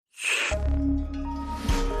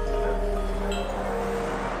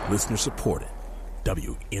Listener supported.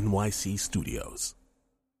 WNYC Studios.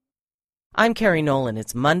 I'm Kerry Nolan.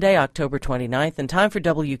 It's Monday, October 29th, and time for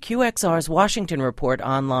WQXR's Washington Report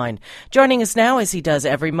online. Joining us now, as he does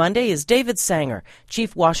every Monday, is David Sanger,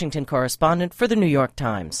 Chief Washington Correspondent for The New York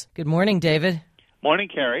Times. Good morning, David. Morning,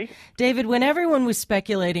 Kerry. David, when everyone was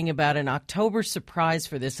speculating about an October surprise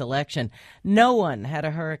for this election, no one had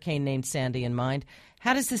a hurricane named Sandy in mind.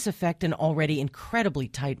 How does this affect an already incredibly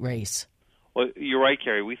tight race? Well, you're right,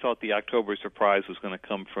 Kerry. We thought the October surprise was going to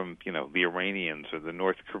come from, the Iranians or the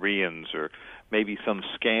North Koreans or maybe some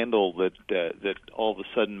scandal that all of a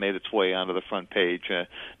sudden made its way onto the front page.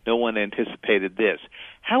 No one anticipated this.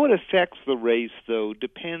 How it affects the race, though,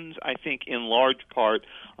 depends, I think, in large part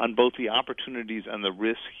on both the opportunities and the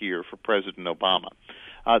risks here for President Obama.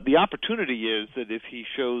 The opportunity is that if he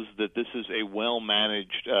shows that this is a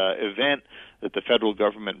well-managed event, that the federal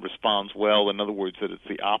government responds well, in other words, that it's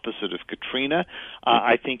the opposite of Katrina,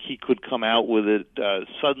 I think he could come out with it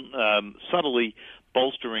subtly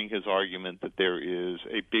bolstering his argument that there is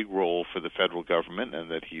a big role for the federal government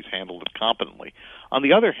and that he's handled it competently. On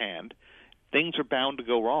the other hand, things are bound to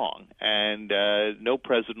go wrong, and no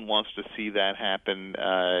president wants to see that happen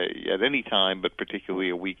at any time, but particularly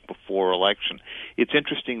a week before election. It's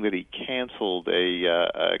interesting that he canceled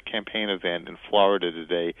a campaign event in Florida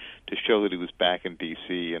today to show that he was back in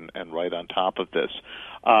D.C. and right on top of this.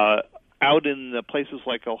 Out in the places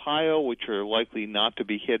like Ohio, which are likely not to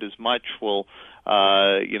be hit as much,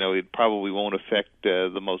 it probably won't affect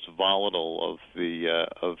the most volatile of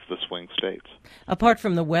the swing states. Apart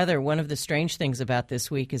from the weather, one of the strange things about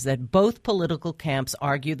this week is that both political camps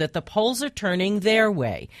argue that the polls are turning their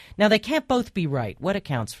way. Now, they can't both be right. What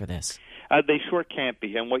accounts for this? They sure can't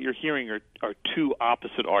be, and what you're hearing are two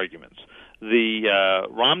opposite arguments. The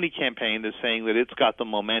Romney campaign is saying that it's got the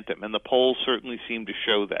momentum, and the polls certainly seem to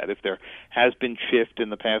show that. If there has been shift in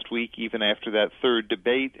the past week, even after that third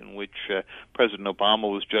debate in which President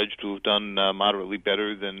Obama was judged to have done moderately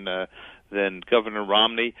better than Governor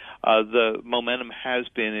Romney, the momentum has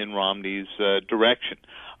been in Romney's direction.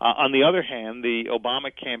 On the other hand, the Obama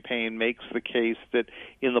campaign makes the case that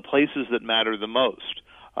in the places that matter the most,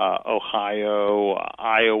 Ohio,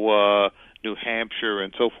 Iowa, New Hampshire,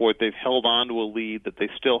 and so forth, they've held on to a lead, that they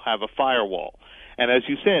still have a firewall. And as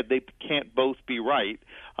you said, they can't both be right.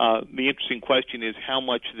 The interesting question is how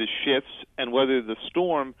much this shifts and whether the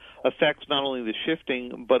storm affects not only the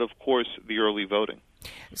shifting, but, of course, the early voting.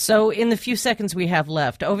 So in the few seconds we have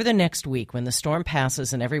left, over the next week, when the storm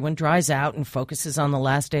passes and everyone dries out and focuses on the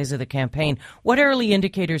last days of the campaign, what early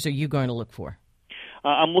indicators are you going to look for?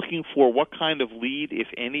 I'm looking for what kind of lead, if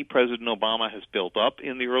any, President Obama has built up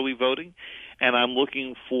in the early voting, and I'm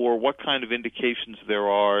looking for what kind of indications there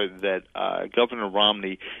are that Governor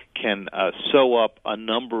Romney can sew up a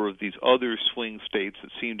number of these other swing states that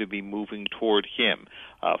seem to be moving toward him.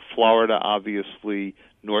 Florida, obviously,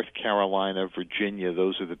 North Carolina, Virginia,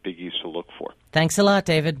 those are the biggies to look for. Thanks a lot,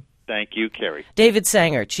 David. Thank you, Kerry. David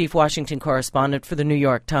Sanger, Chief Washington Correspondent for The New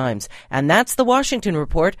York Times. And that's the Washington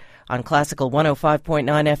Report on Classical 105.9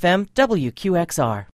 FM, WQXR.